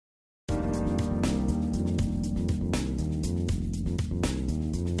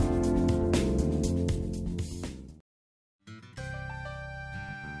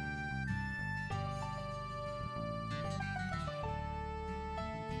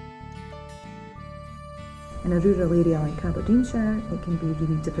In a rural area like Aberdeenshire, it can be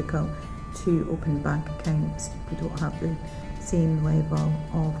really difficult to open bank accounts. We don't have the same level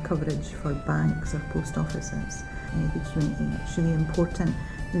of coverage for banks or post offices. It's really important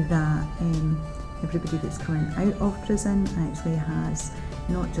that everybody that's coming out of prison actually has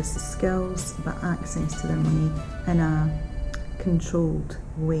not just the skills but access to their money in a controlled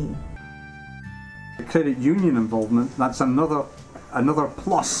way. Credit union involvement, that's another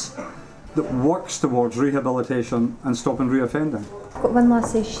plus that works towards rehabilitation and stopping reoffending. I've got one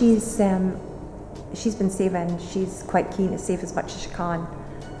lassie, she's been saving. She's quite keen to save as much as she can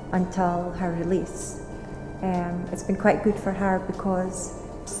until her release. It's been quite good for her because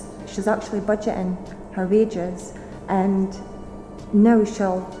she's actually budgeting her wages, and now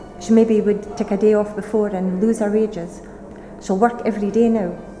she maybe would take a day off before and lose her wages. She'll work every day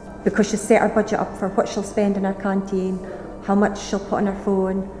now because she's set her budget up for what she'll spend in her canteen, how much she'll put on her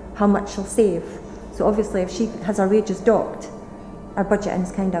phone, how much she'll save. So obviously if she has her wages docked, her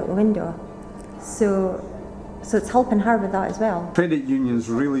budgeting's kind of out the window. So it's helping her with that as well. Credit unions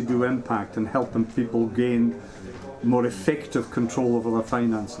really do impact in helping people gain more effective control over their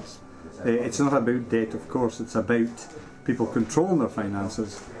finances. It's not about debt, of course, it's about people controlling their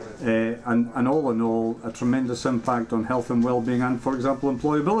finances. And all in all, a tremendous impact on health and well-being and, for example,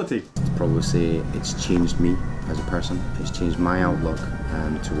 employability. I'd probably say it's changed me as a person. It's changed my outlook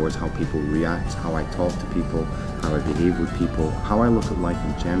towards how people react, how I talk to people, how I behave with people, how I look at life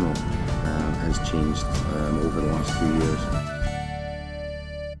in general has changed over the last few years.